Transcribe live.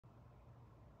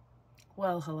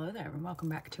Well, hello there and welcome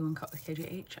back to UNCUT with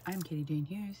KJH. I'm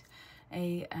KATIEHUGHES,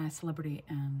 a celebrity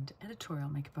and editorial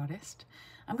makeup artist.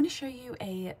 I'm going to show you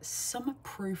a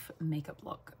summer-proof makeup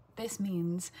look. This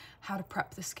means how to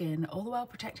prep the skin, all the while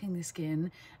protecting the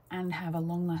skin, and have a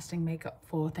long-lasting makeup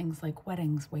for things like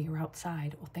weddings where you're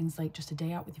outside, or things like just a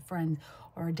day out with your friend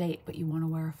or a date, but you want to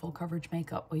wear a full coverage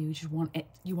makeup, or you just want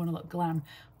you want to look glam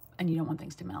and you don't want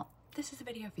things to melt. This is the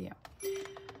video for you.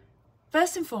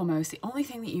 First and foremost, the only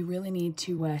thing that you really need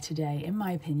to wear today, in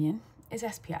my opinion, is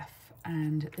SPF.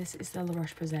 And this is the La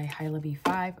Roche-Posay Hyla V5.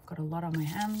 I've got a lot on my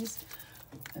hands.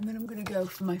 And then I'm going to go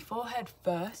for my forehead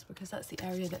first, because that's the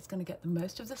area that's going to get the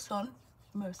most of the sun,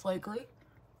 most likely.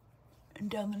 And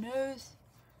down the nose,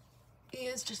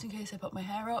 ears, just in case I put my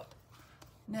hair up,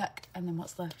 neck, and then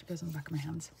what's left goes on the back of my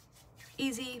hands.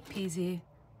 Easy peasy,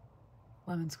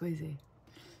 lemon squeezy.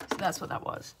 So that's what that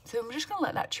was. So I'm just going to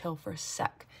let that chill for a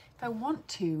sec. If I want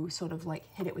to sort of like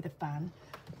hit it with a fan,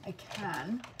 I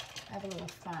can. I have a little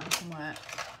fan somewhere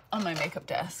on my makeup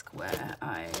desk where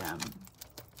I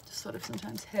just sort of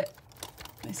sometimes hit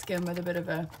my skin with a bit of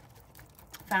a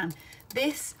fan.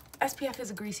 This SPF is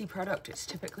a greasy product. It's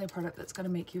typically a product that's going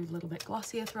to make you a little bit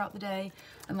glossier throughout the day,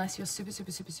 unless you're super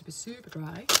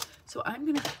dry. So I'm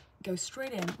going to go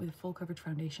straight in with a full coverage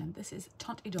foundation. This is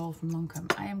Tinted from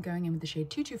Lancome. I am going in with the shade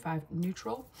 225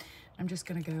 Neutral. I'm just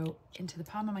going to go into the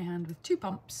palm of my hand with 2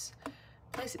 pumps,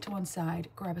 place it to one side,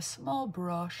 grab a small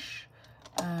brush.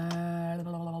 How's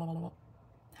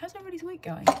everybody's week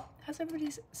going? How's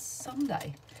everybody's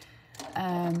Sunday?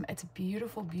 It's a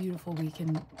beautiful, beautiful week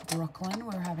in Brooklyn.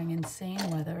 We're having insane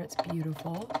weather. It's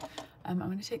beautiful. I'm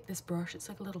going to take this brush. It's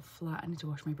like a little flat. I need to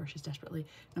wash my brushes desperately.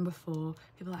 Number 4,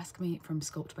 people ask me, from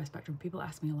Sculpt by Spectrum, people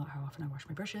ask me a lot how often I wash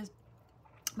my brushes.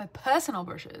 My personal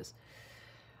brushes,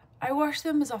 I wash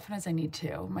them as often as I need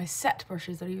to. My set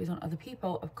brushes that I use on other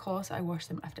people, of course, I wash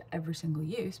them after every single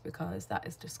use, because that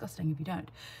is disgusting if you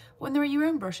don't. When they're your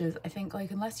own brushes, I think,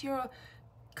 like, unless you're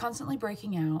constantly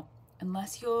breaking out,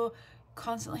 unless you're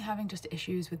constantly having just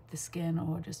issues with the skin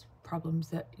or just problems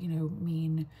that, you know,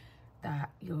 mean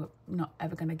that you're not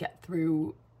ever going to get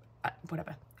through,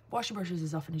 whatever. Wash your brushes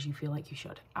as often as you feel like you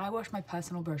should. I wash my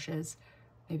personal brushes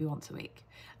maybe once a week.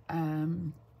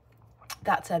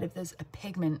 That said, if there's a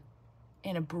pigment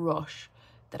in a brush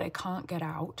that I can't get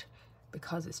out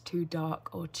because it's too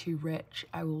dark or too rich,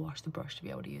 I will wash the brush to be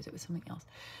able to use it with something else.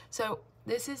 So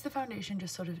this is the foundation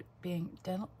just sort of being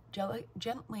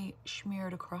gently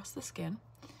smeared across the skin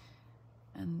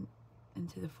and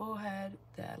into the forehead,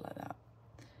 there, like that.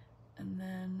 And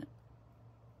then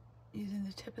using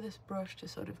the tip of this brush to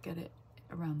sort of get it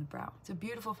around the brow. It's a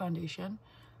beautiful foundation.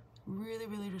 Really,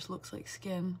 really just looks like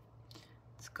skin.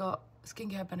 It's got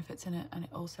skincare benefits in it, and it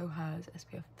also has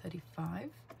SPF 25,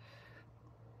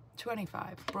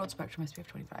 broad spectrum SPF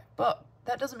 25. But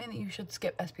that doesn't mean that you should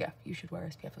skip SPF. You should wear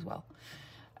SPF as well.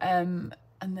 And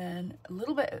then a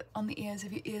little bit on the ears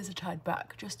if your ears are tied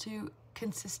back, just to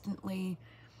consistently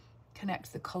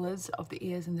connect the colors of the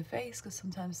ears and the face, because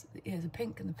sometimes the ears are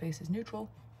pink and the face is neutral.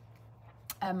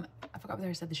 I forgot whether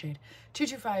I said the shade.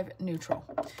 225 Neutral.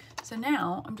 So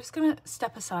now I'm just going to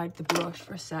step aside the brush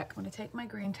for a sec. I'm going to take my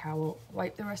green towel,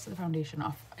 wipe the rest of the foundation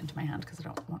off into my hand because I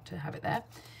don't want to have it there.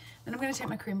 Then I'm going to take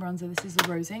my cream bronzer. This is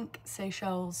the Rose Inc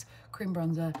Seychelles cream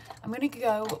bronzer. I'm going to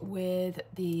go with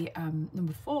the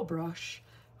number 4 brush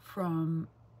from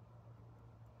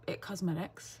IT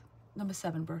Cosmetics. Number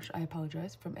 7 brush, I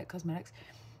apologize, from IT Cosmetics.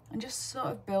 And just sort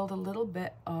of build a little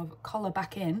bit of color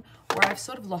back in where I've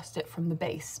sort of lost it from the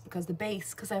base, because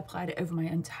I applied it over my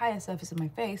entire surface of my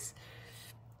face,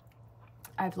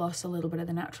 I've lost a little bit of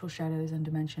the natural shadows and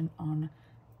dimension on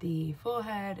the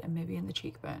forehead and maybe in the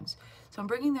cheekbones. So I'm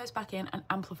bringing those back in and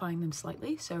amplifying them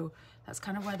slightly. So that's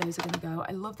kind of where those are going to go.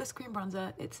 I love this cream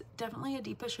bronzer. It's definitely a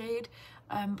deeper shade,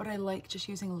 but I like just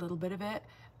using a little bit of it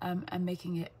and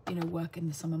making it, you know, work in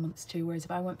the summer months too. Whereas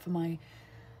if I went for my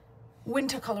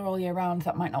winter color all year round,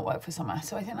 that might not work for summer.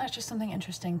 So I think that's just something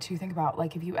interesting to think about.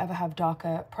 Like, if you ever have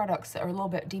darker products that are a little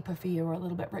bit deeper for you or a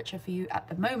little bit richer for you at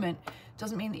the moment,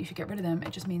 doesn't mean that you should get rid of them.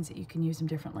 It just means that you can use them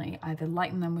differently. Either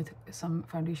lighten them with some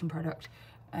foundation product,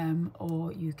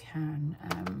 or you can,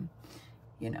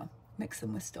 you know, mix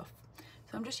them with stuff.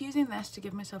 So I'm just using this to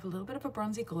give myself a little bit of a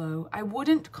bronzy glow. I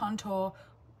wouldn't contour.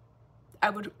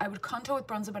 I would contour with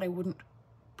bronzer, but I wouldn't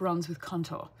bronze with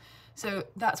contour. So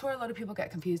that's where a lot of people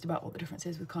get confused about what the difference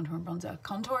is with contour and bronzer.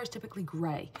 Contour is typically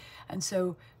gray, and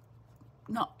so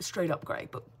not straight up gray,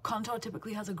 but contour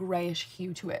typically has a grayish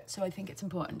hue to it. So I think it's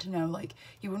important to know, like,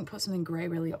 you wouldn't put something gray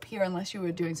really up here unless you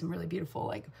were doing some really beautiful,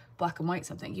 like, black and white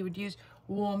something. You would use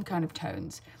warm kind of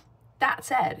tones. That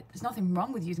said, there's nothing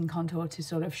wrong with using contour to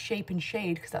sort of shape and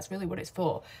shade, because that's really what it's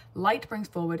for. Light brings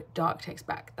forward, dark takes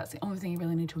back. That's the only thing you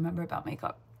really need to remember about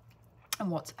makeup and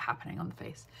what's happening on the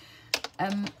face.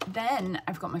 Then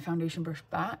I've got my foundation brush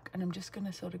back, and I'm just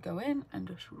gonna sort of go in and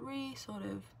just sort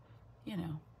of, you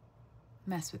know,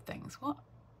 mess with things. What?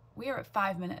 We are at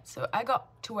 5 minutes, so I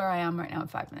got to where I am right now in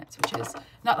 5 minutes, which is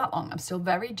not that long. I'm still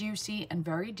very juicy and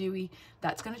very dewy.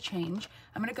 That's gonna change.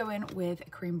 I'm gonna go in with a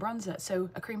cream bronzer, so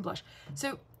a cream blush.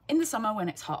 So in the summer when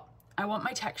it's hot, I want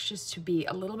my textures to be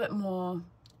a little bit more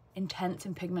intense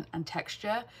in pigment and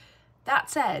texture. That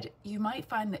said, you might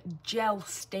find that gel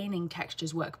staining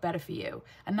textures work better for you,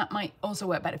 and that might also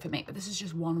work better for me, but this is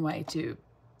just one way to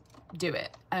do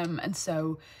it. And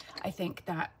so I think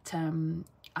that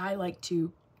I like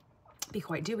to be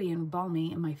quite dewy and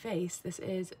balmy in my face. This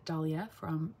is Dahlia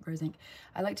from Rose Inc.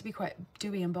 I like to be quite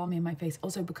dewy and balmy in my face.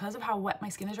 Also, because of how wet my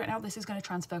skin is right now, this is going to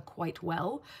transfer quite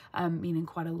well, meaning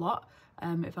quite a lot,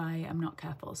 if I am not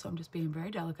careful. So I'm just being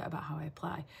very delicate about how I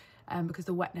apply. Because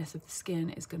the wetness of the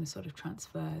skin is going to sort of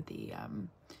transfer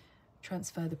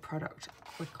the product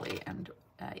quickly and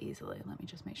easily. Let me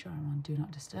just make sure I'm on Do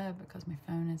Not Disturb, because my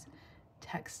phone is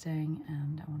texting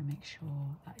and I want to make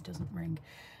sure that it doesn't ring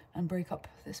and break up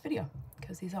this video,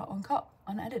 because these are uncut,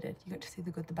 unedited. You get to see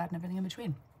the good, the bad, and everything in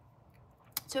between.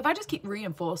 So if I just keep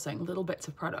reinforcing little bits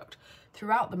of product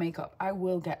throughout the makeup, I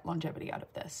will get longevity out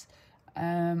of this.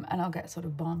 And I'll get sort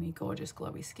of balmy, gorgeous,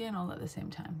 glowy skin all at the same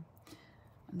time.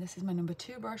 And this is my number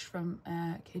 2 brush from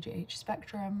KJH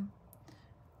Spectrum,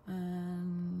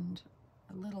 and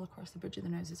a little across the bridge of the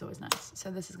nose is always nice.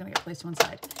 So this is going to get placed to one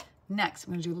side. Next,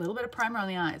 I'm going to do a little bit of primer on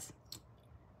the eyes.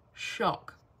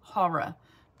 Shock, horror.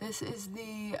 This is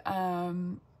the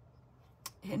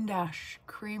Hidden Dash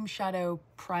Cream Shadow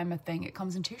Primer thing. It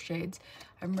comes in 2 shades.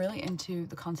 I'm really into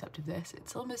the concept of this.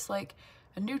 It's almost like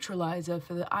a neutralizer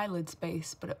for the eyelid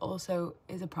space, but it also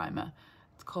is a primer.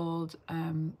 It's called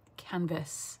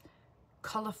Canvas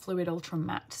Color Fluid Ultra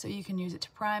Matte. So you can use it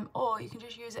to prime, or you can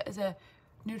just use it as a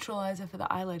neutralizer for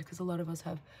the eyelid, because a lot of us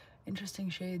have interesting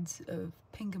shades of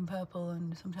pink and purple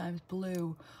and sometimes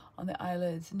blue on the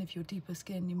eyelids. And if you're deeper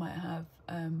skin, you might have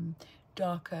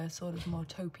darker, sort of more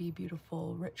taupey,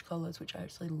 beautiful, rich colors, which I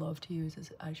actually love to use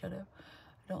as eyeshadow.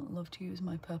 I don't love to use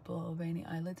my purple or veiny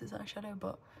eyelids as eyeshadow,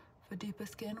 but for deeper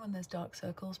skin, when there's dark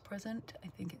circles present, I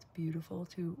think it's beautiful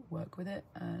to work with it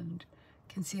and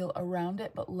conceal around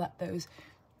it, but let those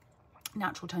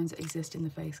natural tones that exist in the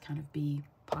face kind of be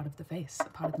part of the face,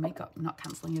 part of the makeup, not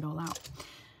cancelling it all out.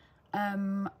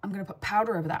 I'm going to put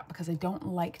powder over that, because I don't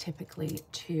like typically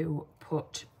to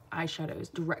put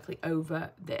eyeshadows directly over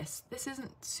this. This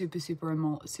isn't super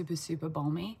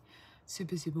balmy,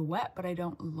 super wet, but I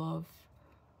don't love,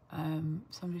 so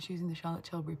I'm just using the Charlotte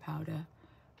Tilbury powder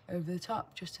over the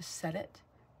top just to set it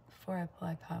before I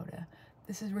apply powder.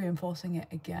 This is reinforcing it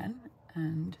again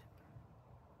and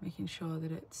making sure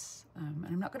that it's, and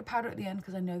I'm not going to powder at the end,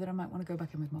 because I know that I might want to go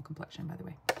back in with more complexion, by the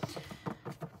way.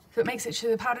 So it makes it, so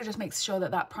the powder just makes sure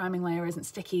that that priming layer isn't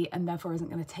sticky and therefore isn't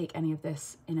going to take any of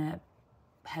this in a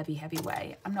heavy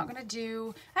way. I'm not going to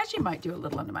do, I actually might do a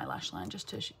little under my lash line just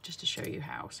to show you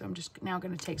how. So I'm just now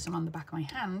going to take some on the back of my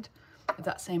hand with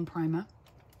that same primer.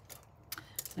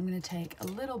 I'm going to take a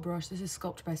little brush. This is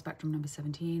Sculpt by Spectrum number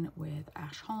 17 with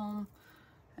Ash Holm,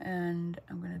 and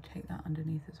I'm going to take that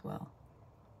underneath as well,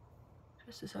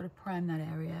 just to sort of prime that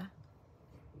area,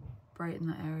 brighten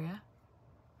that area.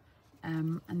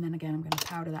 And then again, I'm going to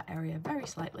powder that area very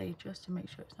slightly just to make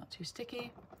sure it's not too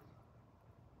sticky.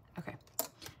 Okay,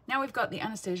 now we've got the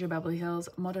Anastasia Beverly Hills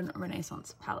Modern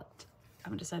Renaissance palette. I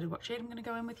haven't decided what shade I'm going to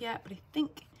go in with yet, but I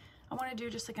think I want to do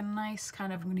just like a nice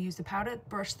kind of, I'm going to use the powdered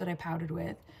brush that I powdered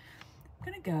with. I'm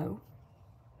going to go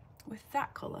with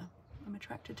that color. I'm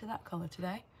attracted to that color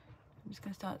today. I'm just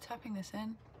going to start tapping this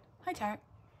in. Hi, Tarek.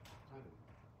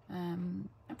 I'm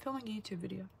filming a YouTube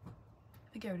video.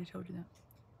 I think I already told you that.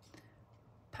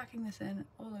 Packing this in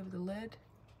all over the lid.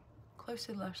 Close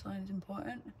to the lash line is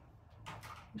important.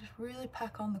 And just really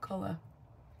pack on the color,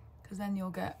 because then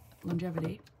you'll get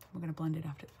longevity. We're going to blend it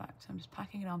after the fact. So I'm just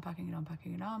packing it on, packing it on,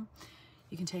 packing it on.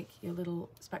 You can take your little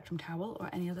Spectrum towel or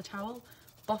any other towel,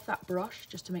 buff that brush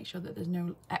just to make sure that there's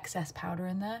no excess powder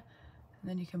in there. And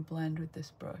then you can blend with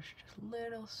this brush. Just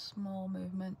little small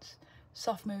movements,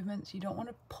 soft movements. You don't want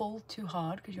to pull too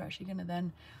hard, because you're actually going to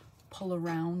then pull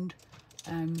around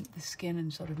the skin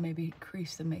and sort of maybe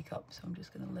crease the makeup. So I'm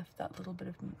just going to lift that little bit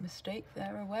of mistake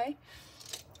there away.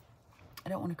 I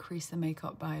don't want to crease the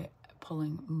makeup by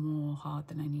pulling more hard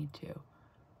than I need to.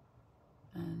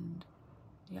 And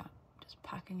yeah, just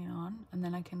packing it on, and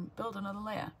then I can build another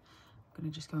layer. I'm going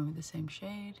to just go in with the same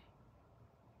shade.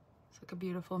 It's like a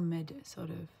beautiful mid sort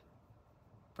of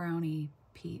browny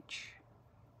peach.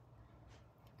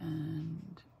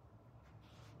 And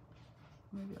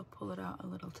maybe I'll pull it out a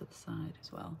little to the side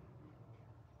as well.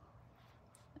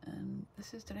 And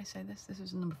this is, did I say this? This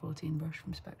is a number 14 brush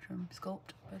from Spectrum,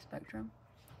 Sculpt by Spectrum.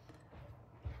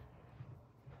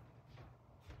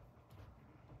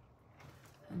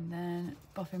 And then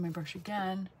buffing my brush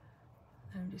again.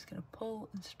 I'm just gonna pull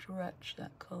and stretch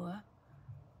that color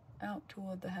out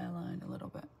toward the hairline a little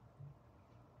bit.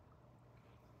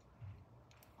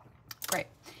 Great.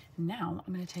 Now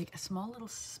I'm gonna take a small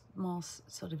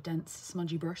sort of dense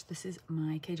smudgy brush. This is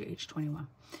my KJH 21.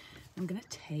 I'm gonna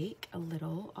take a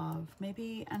little of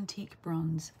maybe antique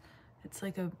bronze. It's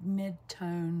like a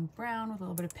mid-tone brown with a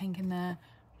little bit of pink in there.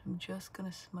 I'm just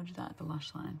gonna smudge that at the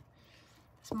lash line.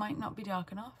 This might not be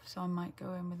dark enough, so I might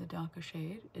go in with a darker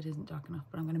shade. It isn't dark enough,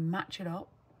 but I'm gonna match it up.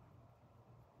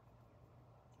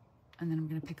 And then I'm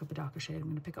gonna pick up a darker shade. I'm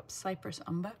gonna pick up Cypress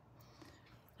Umber.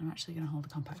 I'm actually gonna hold a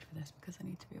compact for this because I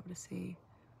need to be able to see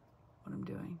what I'm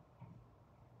doing.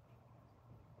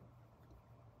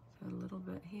 So a little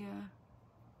bit here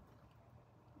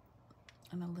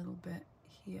and a little bit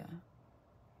here.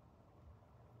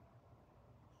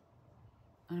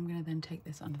 And I'm gonna then take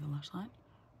this under the lash line,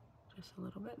 just a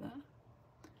little bit there.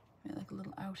 Make like a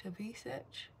little outer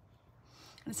V-stitch.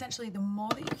 And essentially the more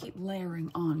that you keep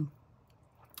layering on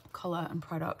color and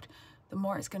product, the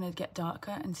more it's gonna get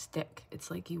darker and stick. It's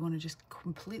like you wanna just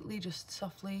completely, just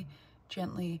softly,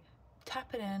 gently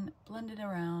tap it in, blend it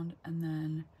around, and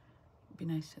then it'd be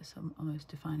nice to almost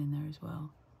define in there as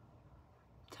well.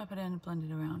 Tap it in, blend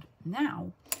it around.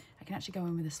 Now, I can actually go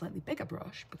in with a slightly bigger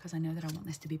brush because I know that I want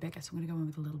this to be bigger. So I'm gonna go in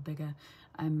with a little bigger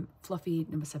fluffy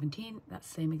number 17. That's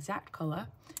the same exact color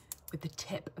with the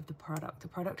tip of the product. The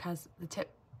product has the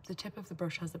tip of the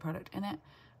brush has the product in it.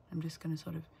 I'm just gonna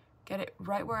sort of get it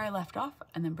right where I left off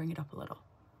and then bring it up a little.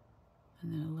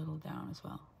 And then a little down as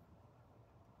well.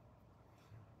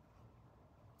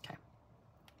 Okay,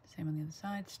 same on the other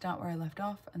side. Start where I left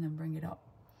off and then bring it up.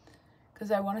 Because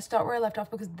I want to start where I left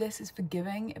off because this is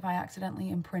forgiving. If I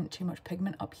accidentally imprint too much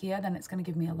pigment up here, then it's going to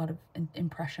give me a lot of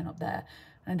impression up there.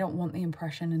 And I don't want the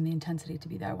impression and the intensity to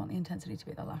be there. I want the intensity to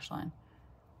be at the lash line.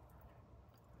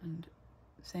 And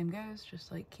same goes,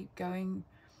 just like keep going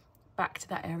back to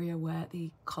that area where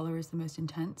the color is the most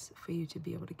intense for you to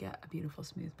be able to get a beautiful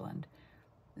smooth blend.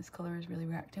 This color is really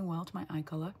reacting well to my eye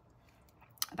color.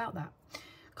 About that.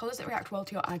 Colors that react well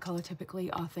to your eye color typically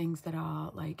are things that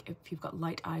are like, if you've got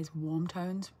light eyes, warm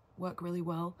tones work really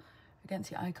well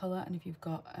against your eye color. And if you've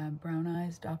got brown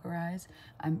eyes, darker eyes,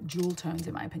 jewel tones,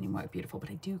 in my opinion, work beautiful. But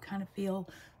I do kind of feel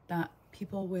that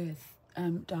people with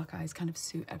dark eyes kind of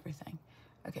suit everything.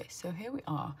 Okay, so here we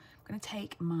are. I'm gonna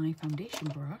take my foundation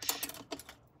brush.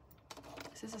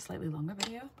 This is a slightly longer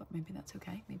video, but maybe that's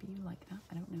okay. Maybe you like that,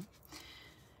 I don't know.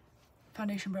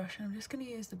 Foundation brush, and I'm just going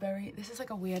to use the this is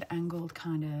like a weird angled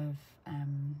kind of,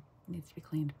 needs to be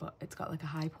cleaned, but it's got like a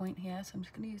high point here, so I'm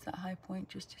just going to use that high point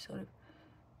just to sort of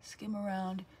skim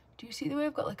around. Do you see the way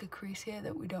I've got like a crease here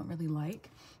that we don't really like?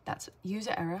 That's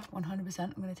user error, 100%.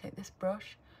 I'm going to take this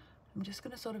brush, I'm just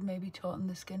going to sort of maybe tauten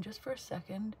the skin just for a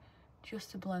second,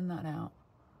 just to blend that out,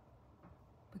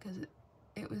 because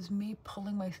it was me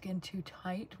pulling my skin too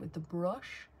tight with the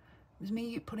brush. It was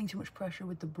me putting too much pressure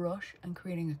with the brush and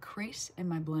creating a crease in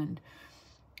my blend.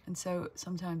 And so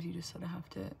sometimes you just sort of have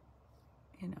to,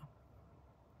 you know,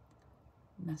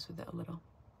 mess with it a little.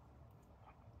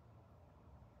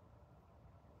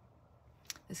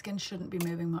 The skin shouldn't be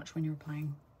moving much when you're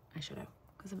applying eyeshadow,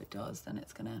 because if it does, then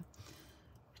it's gonna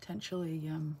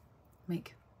potentially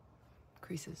make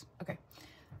creases. Okay,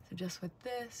 so just with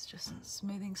this, just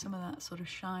smoothing some of that sort of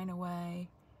shine away.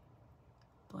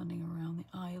 Blending around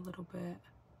the eye a little bit.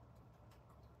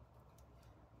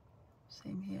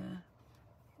 Same here.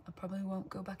 I probably won't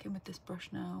go back in with this brush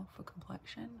now for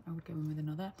complexion. I would go in with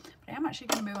another. But I am actually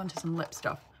going to move on to some lip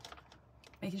stuff.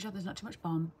 Making sure there's not too much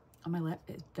balm on my lip.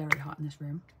 It's very hot in this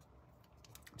room.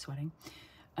 I'm sweating.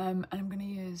 And I'm going to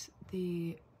use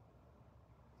the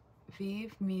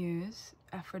Vive Muse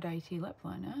Aphrodite lip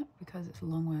liner because it's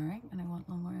long wearing and I want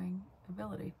long wearing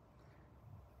ability.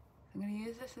 I'm going to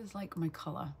use this as like my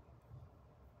color.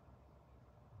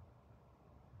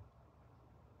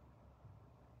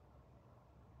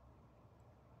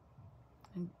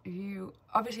 And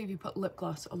obviously if you put lip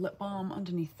gloss or lip balm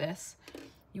underneath this,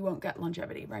 you won't get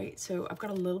longevity, right? So I've got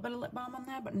a little bit of lip balm on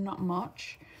there, but not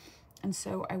much. And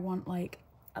so I want like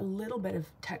a little bit of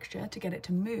texture to get it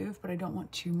to move, but I don't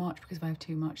want too much because if I have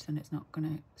too much, then it's not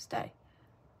going to stay.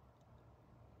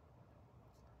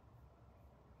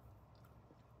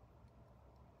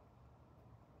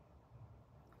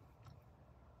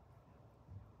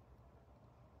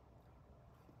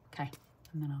 Okay,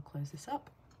 and then I'll close this up.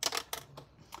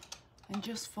 And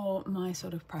just for my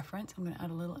sort of preference, I'm going to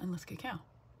add a little Endless Cacao.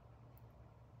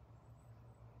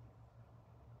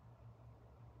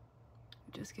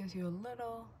 It just gives you a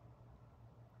little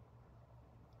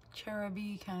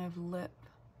cheruby kind of lip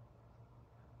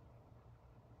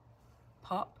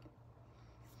pop.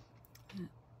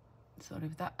 Sort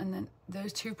of that, and then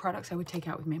those two products I would take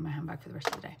out with me in my handbag for the rest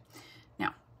of the day.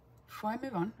 Now, before I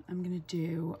move on, I'm gonna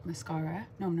do mascara.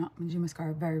 No, I'm not. I'm gonna do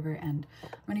mascara very, very end.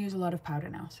 I'm gonna use a lot of powder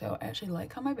now. So I actually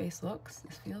like how my base looks.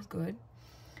 This feels good.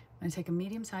 I'm gonna take a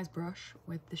medium-sized brush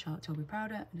with the Charlotte Tilbury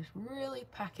powder and just really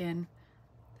pack in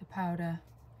the powder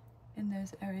in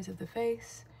those areas of the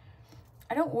face.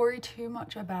 I don't worry too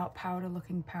much about powder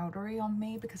looking powdery on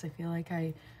me because I feel like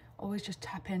I always just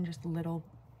tap in just little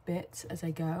bits as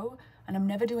I go, and I'm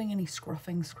never doing any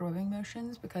scrubbing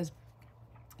motions because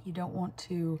you don't want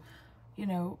to, you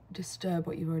know, disturb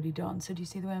what you've already done. So do you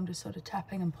see the way I'm just sort of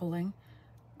tapping and pulling,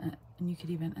 and you could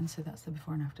even, and so that's the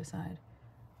before and after side.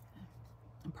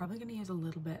 I'm probably going to use a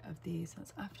little bit of these.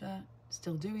 That's after,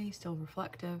 still dewy, still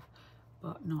reflective,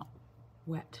 but not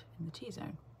wet in the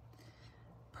T-zone.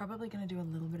 Probably going to do a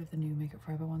little bit of the new Makeup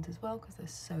Forever ones as well because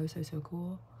they're so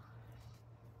cool.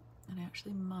 And I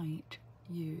actually might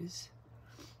use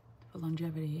for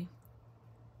longevity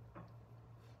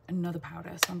another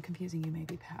powder, so I'm confusing you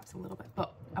maybe perhaps a little bit,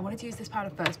 but I wanted to use this powder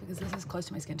first because this is close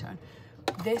to my skin tone.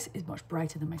 This is much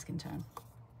brighter than my skin tone.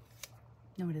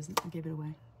 No, it isn't. I gave it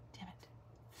away. Damn it.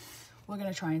 We're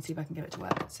gonna try and see if I can get it to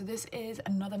work. So this is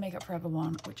another Makeup Forever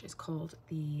one, which is called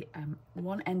the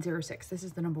 1N06. This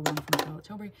is the number one from Charlotte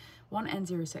Tilbury.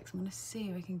 1N06. I'm gonna see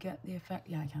if I can get the effect.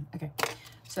 Yeah, I can. Okay.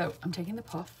 So I'm taking the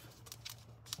puff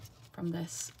from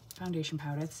this foundation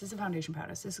powder. This is a foundation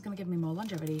powder, so this is going to give me more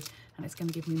longevity and it's going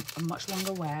to give me a much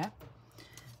longer wear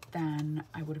than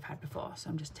I would have had before. So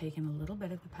I'm just taking a little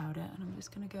bit of the powder and I'm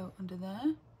just going to go under there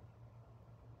and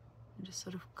just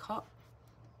sort of cut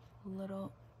a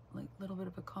little, like little bit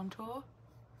of a contour.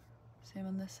 Same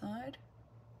on this side.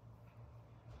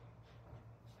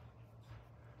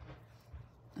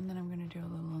 And then I'm going to do a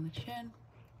little on the chin.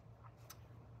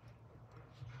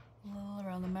 A little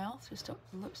around the mouth, just stop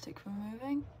the lipstick from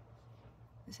moving.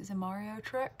 This is a Mario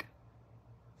trick.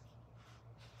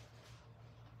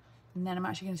 And then I'm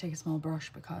actually going to take a small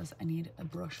brush because I need a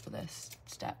brush for this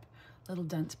step. A little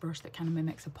dense brush that kind of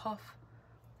mimics a puff.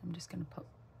 I'm just going to put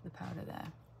the powder there.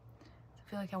 I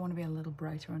feel like I want to be a little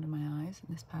brighter under my eyes,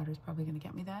 and this powder is probably going to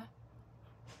get me there.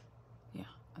 Yeah,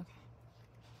 okay.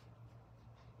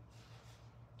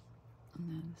 And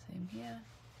then same here.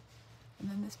 And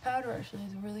then this powder actually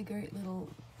is a really great little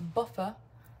buffer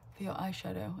for your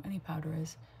eyeshadow. Any powder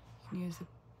is. You can use the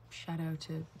shadow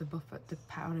to the buffer, the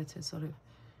powder to sort of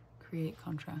create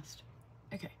contrast.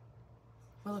 Okay,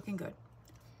 we're looking good.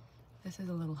 This is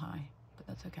a little high, but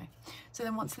that's okay. So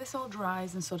then once this all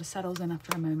dries and sort of settles in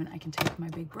after a moment, I can take my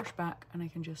big brush back and I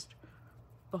can just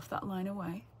buff that line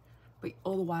away. But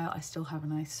all the while, I still have a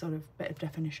nice sort of bit of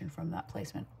definition from that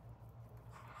placement.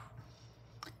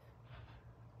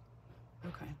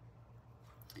 Okay,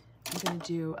 I'm gonna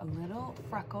do a little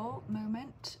freckle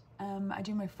moment. I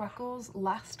do my freckles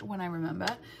last when I remember,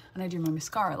 and I do my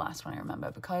mascara last when I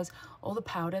remember, because all the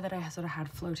powder that I sort of had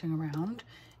floating around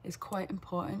is quite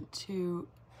important to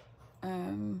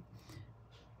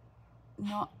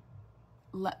not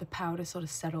let the powder sort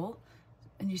of settle.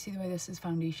 And you see the way this is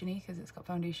foundation-y because it's got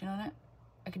foundation on it?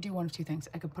 I could do one of two things.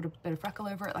 I could put a bit of freckle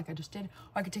over it like I just did,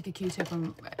 or I could take a Q-tip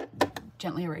and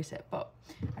gently erase it, but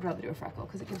I'd rather do a freckle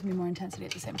because it gives me more intensity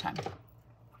at the same time.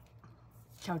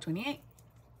 Ciao 28.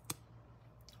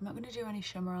 I'm not going to do any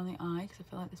shimmer on the eye because I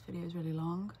feel like this video is really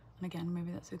long, and again,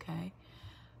 maybe that's okay.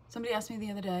 Somebody asked me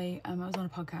the other day, I was on a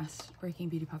podcast, Breaking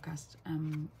Beauty podcast,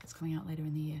 it's coming out later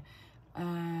in the year.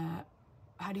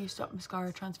 How do you stop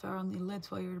mascara transfer on the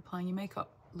lids while you're applying your makeup?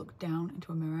 Look down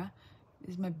into a mirror.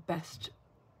 This is my best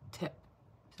tip.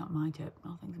 It's not my tip,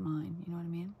 nothing's mine, you know what I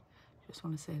mean? Just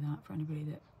want to say that for anybody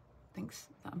that thinks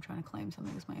that I'm trying to claim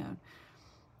something as my own.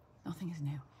 Nothing is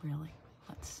new, really.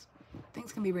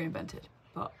 Things can be reinvented,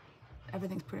 but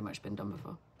everything's pretty much been done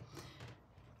before.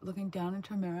 Looking down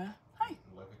into a mirror. Hi.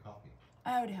 Like a coffee.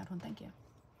 I already had one, thank you.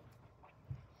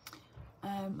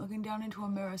 Looking down into a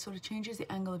mirror sort of changes the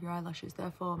angle of your eyelashes,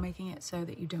 therefore making it so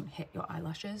that you don't hit your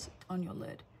eyelashes on your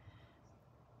lid.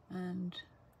 And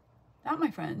that,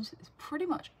 my friends, is pretty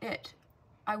much it.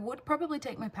 I would probably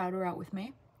take my powder out with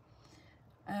me.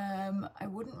 I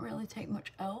wouldn't really take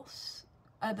much else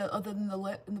other than the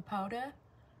lip and the powder.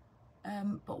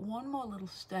 But one more little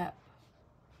step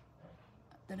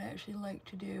that I actually like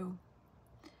to do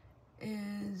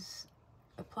is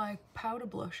apply powder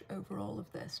blush over all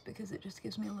of this because it just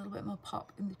gives me a little bit more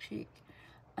pop in the cheek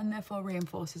and therefore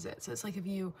reinforces it. So it's like if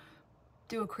you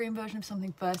do a cream version of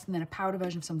something first and then a powder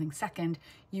version of something second,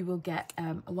 you will get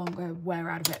a longer wear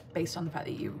out of it based on the fact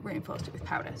that you reinforced it with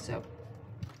powder. So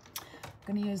I'm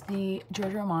going to use the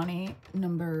Giorgio Armani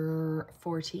number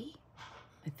 40,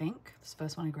 I think. It's the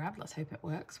first one I grabbed. Let's hope it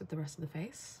works with the rest of the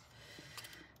face.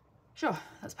 Sure,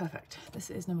 that's perfect. This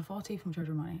is number 40 from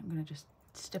Giorgio Armani. I'm going to just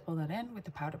stipple that in with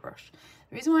the powder brush.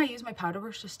 The reason why I use my powder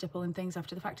brush to stipple in things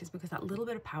after the fact is because that little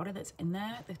bit of powder that's in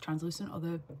there, the translucent or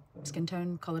the skin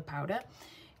tone colored powder,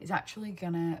 is actually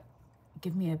going to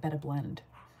give me a better blend.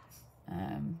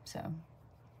 So,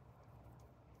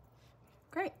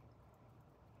 great.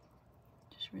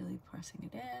 Just really pressing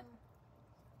it in.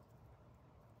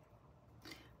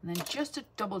 And then just to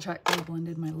double check that I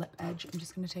blended my lip edge, I'm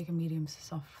just going to take a medium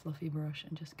soft fluffy brush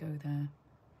and just go there.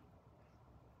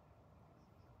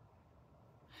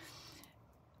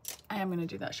 I am going to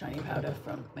do that shiny powder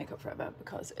from Makeup Forever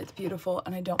because it's beautiful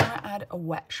and I don't want to add a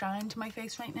wet shine to my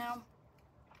face right now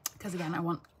because again I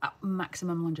want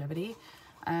maximum longevity.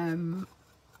 I'm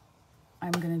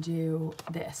going to do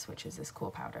this, which is this cool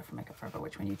powder from Makeup Forever,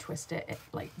 which when you twist it, it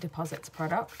like deposits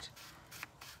product.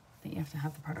 I think you have to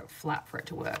have the product flat for it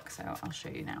to work, so I'll show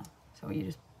you now. So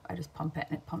I just pump it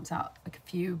and it pumps out like a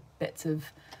few bits of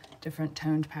different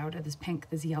toned powder. There's pink,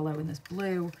 there's yellow, and there's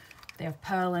blue. They have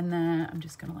pearl in there. I'm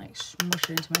just gonna like smush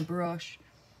it into my brush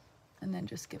and then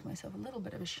just give myself a little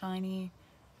bit of a shiny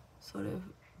sort of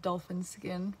dolphin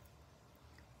skin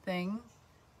thing.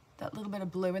 That little bit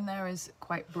of blue in there is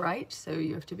quite bright, so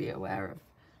you have to be aware of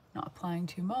not applying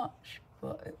too much,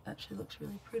 but it actually looks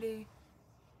really pretty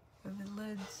over the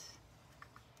lids.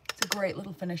 It's a great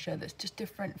little finisher that's just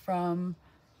different from,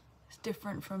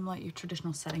 like your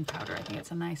traditional setting powder. I think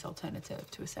it's a nice alternative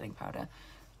to a setting powder.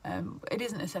 It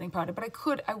isn't a setting powder, but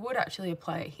I would actually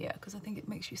apply it here because I think it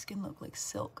makes your skin look like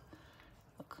silk.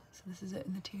 Look, so this is it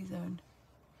in the T-zone.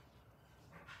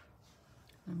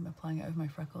 I'm applying it over my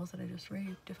freckles that I just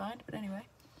redefined, but anyway,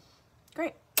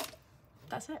 great.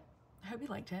 That's it. I hope you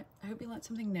liked it. I hope you learned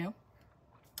something new.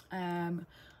 I'm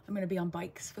going to be on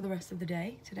bikes for the rest of the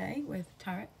day today with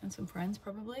Tarek and some friends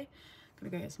probably. Gonna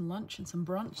go get some lunch and some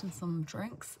brunch and some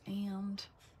drinks, and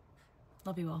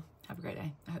love you all. Have a great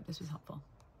day. I hope this was helpful.